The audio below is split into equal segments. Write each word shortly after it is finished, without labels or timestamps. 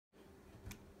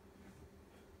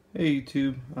Hey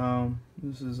YouTube,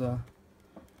 this is a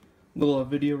little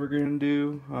video we're going to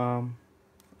do,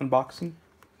 unboxing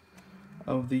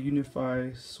of the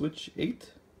Unify Switch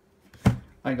 8.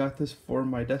 I got this for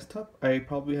my desktop. I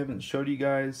probably haven't showed you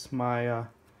guys my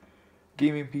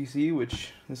gaming PC,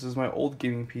 which this is my old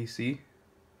gaming PC.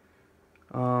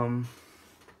 Close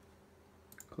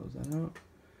that out.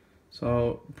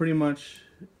 So pretty much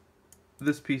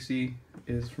this PC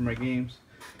is for my games.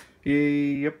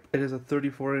 Yep, it is a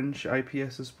 34-inch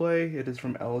IPS display. It is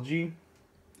from LG.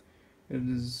 It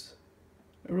is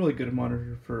a really good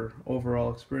monitor for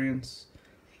overall experience.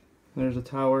 There's a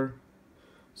tower.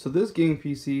 So this gaming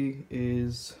PC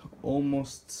is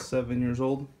almost 7 years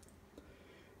old,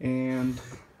 and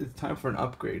it's time for an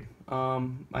upgrade.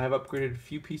 I have upgraded a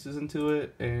few pieces into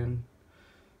it and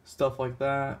stuff like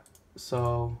that.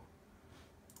 So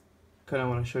kind of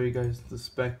want to show you guys the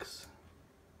specs.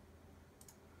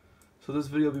 So this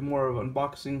video will be more of an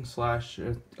unboxing slash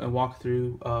a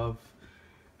walkthrough of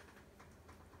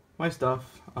my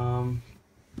stuff.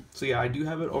 So yeah, I do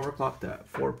have it overclocked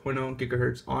at 4.0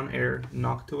 gigahertz on air,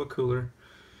 knocked to a cooler.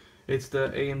 It's the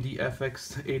AMD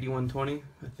FX 8120.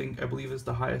 I believe it's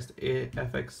the highest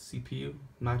FX CPU.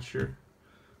 Not sure.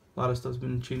 A lot of stuff's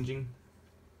been changing,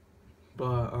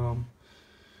 but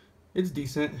it's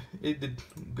decent. It did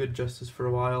good justice for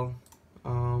a while.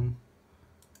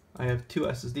 I have two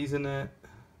SSDs in it,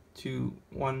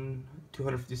 one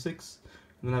 256,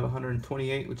 and then I have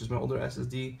 128, which is my older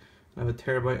SSD. I have a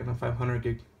terabyte and a 500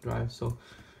 gig drive. So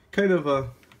kind of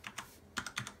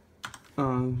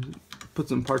put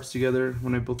some parts together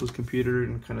when I built this computer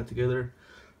and kind of together.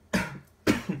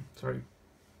 Sorry.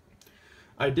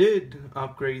 I did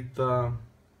upgrade the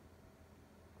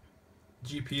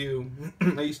GPU.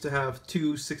 I used to have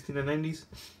two 1690s.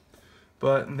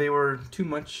 But they were too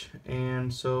much,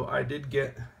 and so I did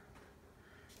get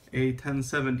a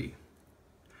 1070.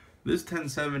 This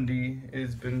 1070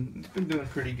 it's been doing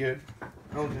pretty good.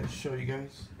 I'll just show you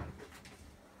guys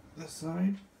this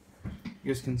side.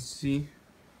 You guys can see.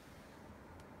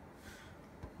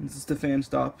 This is the fan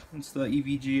stop. It's the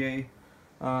EVGA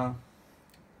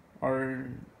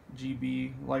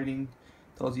RGB lighting.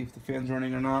 Tells you if the fan's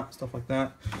running or not, stuff like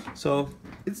that. So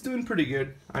it's doing pretty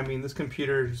good. I mean, this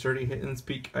computer is already hitting its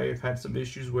peak. I've had some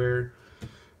issues where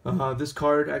this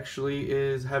card actually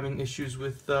is having issues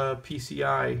with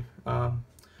PCI.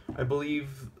 I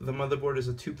believe the motherboard is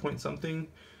a 2 point something,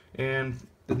 and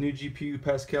the new GPU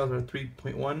Pascals are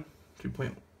 3.1,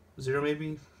 3.0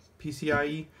 maybe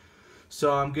PCIe.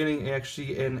 So I'm getting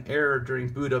actually an error during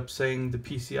boot up saying the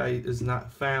PCI is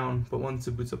not found, but once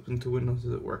it boots up into Windows,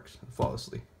 it works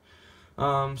flawlessly.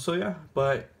 So yeah,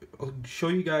 but I'll show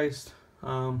you guys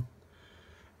my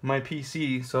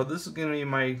PC. So this is gonna be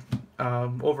my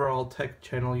overall tech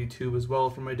channel YouTube as well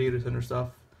for my data center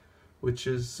stuff, which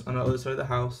is on the other side of the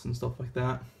house and stuff like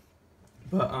that.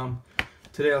 But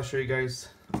today I'll show you guys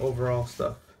overall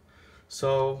stuff.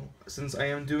 So since I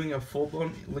am doing a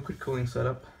full-blown liquid cooling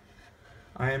setup,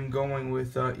 I am going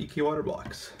with EK water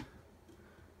blocks.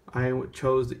 I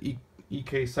chose the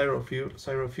EK Syro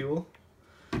Fuel.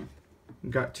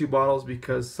 Got 2 bottles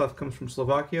because stuff comes from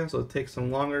Slovakia, so it takes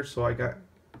them longer, so I got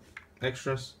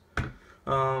extras.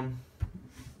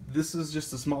 This is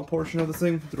just a small portion of the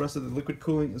thing. The rest of the liquid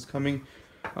cooling is coming,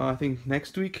 I think,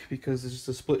 next week, because it's just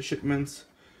a split shipments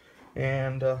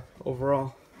and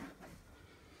overall.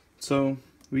 So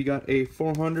we got a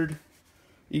 400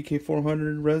 EK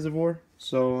 400 reservoir.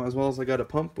 So as well as I got a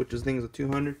pump, which is things at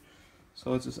 200,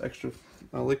 so it's just extra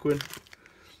liquid.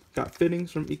 Got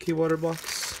fittings from EK water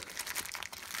blocks,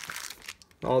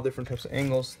 all different types of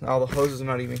angles. All the hoses are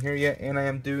not even here yet, and I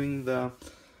am doing the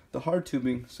hard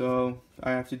tubing, so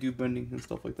I have to do bending and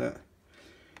stuff like that.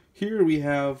 Here we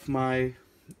have my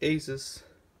Asus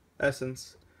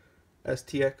Essence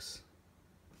STX,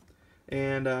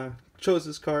 and chose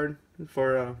this card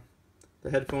for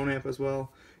the headphone amp as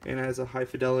well, and it has a high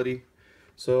fidelity.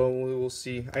 So we will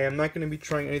see. I am not going to be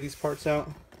trying any of these parts out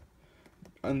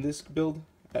on this build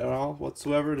at all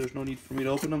whatsoever. There's no need for me to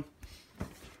open them.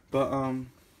 But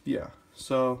yeah.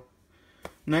 So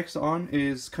next on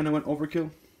is kind of went overkill.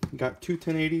 Got two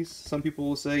 1080s. Some people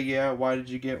will say, yeah, why did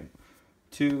you get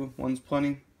two? One's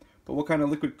plenty. But what kind of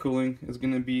liquid cooling is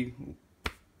going to be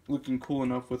looking cool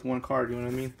enough with one card? You know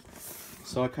what I mean?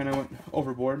 So I kind of went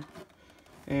overboard.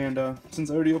 And since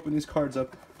I already opened these cards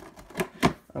up,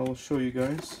 I will show you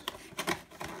guys.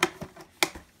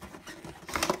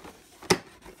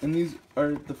 And these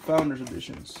are the Founders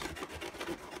Editions.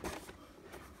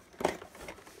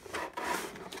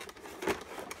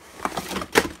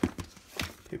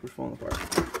 Paper's falling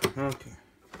apart. Okay.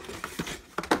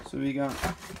 So we got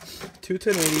two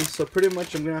 1080s, so pretty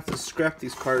much I'm gonna have to scrap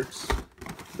these cards,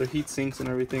 their heat sinks and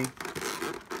everything,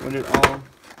 when it all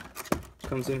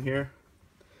comes in here.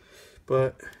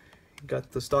 But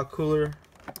got the stock cooler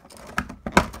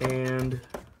and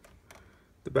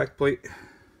the back plate,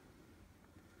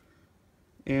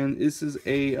 and this is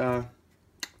a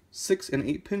 6 and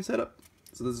 8 pin setup,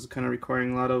 so this is kind of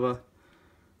requiring a lot of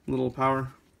little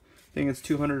power. I think it's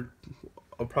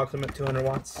approximate 200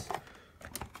 watts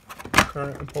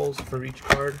current impulse for each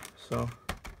card, so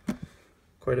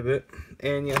quite a bit.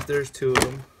 And yes, there's two of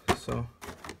them, so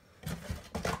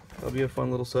that'll be a fun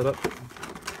little setup.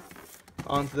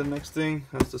 On to the next thing.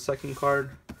 That's the second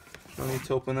card. I need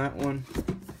to open that one.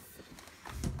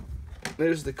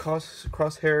 There's the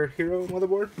Crosshair Hero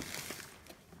motherboard,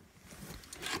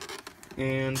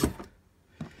 and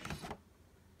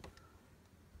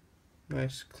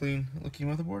nice clean looking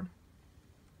motherboard.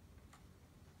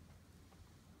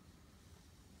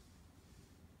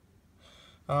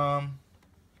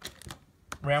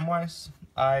 RAM wise,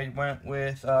 I went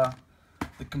with the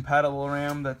compatible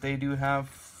RAM that they do have.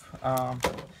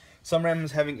 Some RAM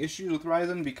is having issues with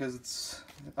Ryzen because it's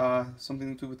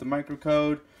something to do with the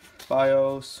microcode,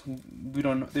 BIOS. They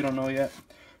don't know yet.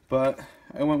 But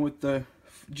I went with the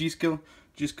G-Skill.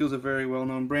 G-Skill is a very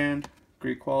well-known brand,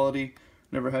 great quality.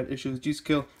 Never had issues with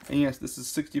G-Skill. And yes, this is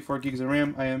 64 gigs of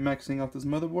RAM. I am maxing out this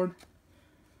motherboard,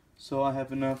 so I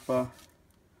have enough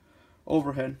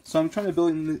overhead. So I'm trying to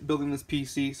building this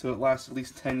PC so it lasts at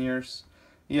least 10 years.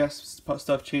 Yes,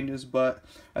 stuff changes, but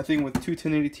I think with two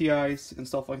 1080 Ti's and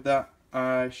stuff like that,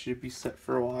 I should be set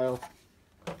for a while.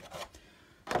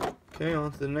 Okay,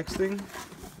 on to the next thing.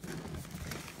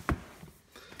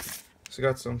 So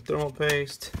got some thermal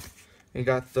paste. You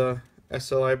got the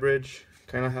SLI bridge.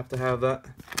 Kind of have to have that.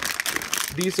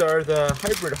 These are the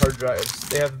hybrid hard drives.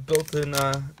 They have built-in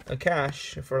a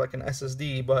cache for like an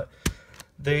SSD, but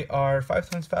they are 5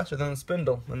 times faster than the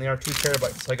spindle, and they are 2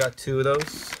 terabytes. So I got 2 of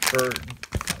those for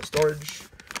storage.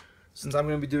 Since I'm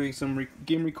going to be doing some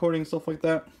game recording, stuff like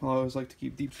that, I always like to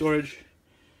keep deep storage.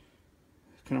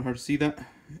 It's kind of hard to see that.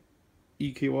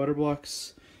 EK water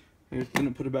blocks. I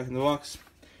didn't put it back in the box.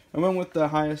 I went with the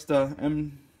highest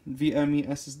NVMe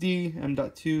SSD,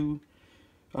 M.2.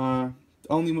 I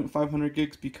only went 500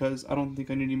 gigs because I don't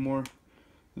think I need any more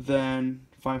than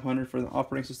 500 for the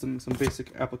operating system and some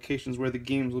basic applications where the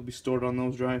games will be stored on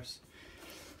those drives.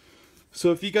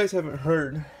 So if you guys haven't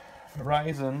heard,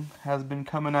 Ryzen has been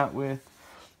coming out with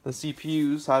the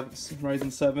CPUs,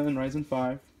 Ryzen 7 and Ryzen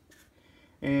 5.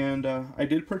 And I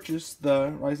did purchase the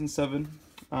Ryzen 7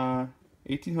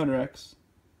 1800X.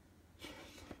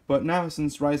 But now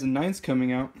since Ryzen 9's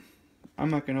coming out, I'm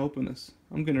not going to open this.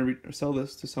 I'm going to sell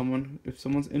this to someone if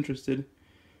someone's interested.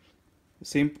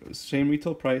 Same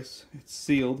retail price. It's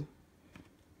sealed.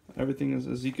 Everything is,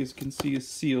 as you guys can see, is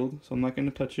sealed, so I'm not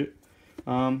going to touch it.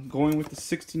 Going with the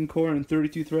 16 core and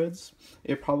 32 threads,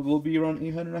 it probably will be around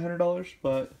 $800,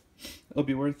 but it'll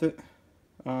be worth it.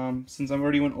 Since I've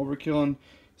already went overkill on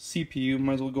CPU,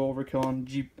 might as well go overkill on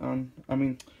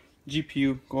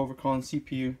GPU. Go overkill on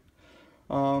CPU.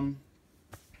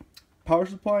 Power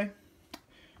supply.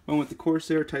 Went with the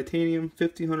Corsair Titanium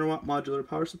 1500 watt modular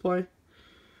power supply.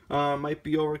 Might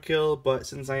be overkill, but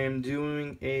since I am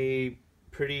doing a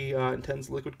pretty intense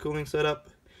liquid cooling setup,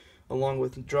 along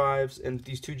with drives and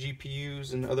these 2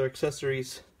 GPUs and other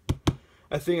accessories,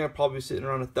 I think I'd probably be sitting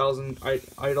around 1,000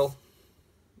 idle.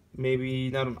 Maybe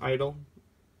not an idle,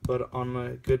 but on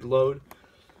a good load.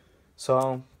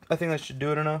 So I think that should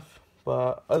do it enough.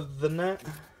 But other than that,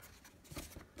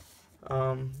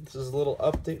 this is a little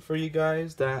update for you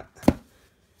guys that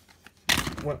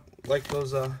like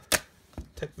those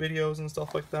tech videos and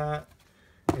stuff like that,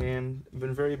 and I've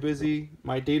been very busy.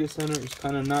 My data center is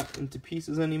kind of not into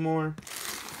pieces anymore.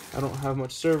 I don't have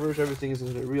much servers. Everything is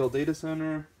in a real data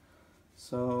center.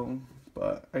 So,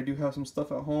 but I do have some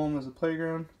stuff at home as a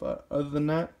playground. But other than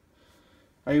that,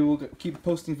 I will keep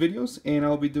posting videos, and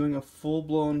I'll be doing a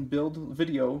full-blown build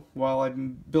video while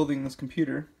I'm building this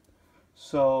computer.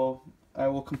 So I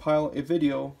will compile a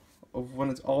video of when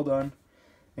it's all done,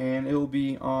 and it will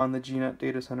be on the GNET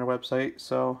data center website.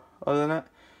 So other than that,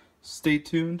 stay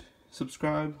tuned,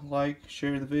 subscribe, like,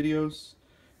 share the videos,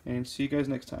 and see you guys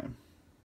next time.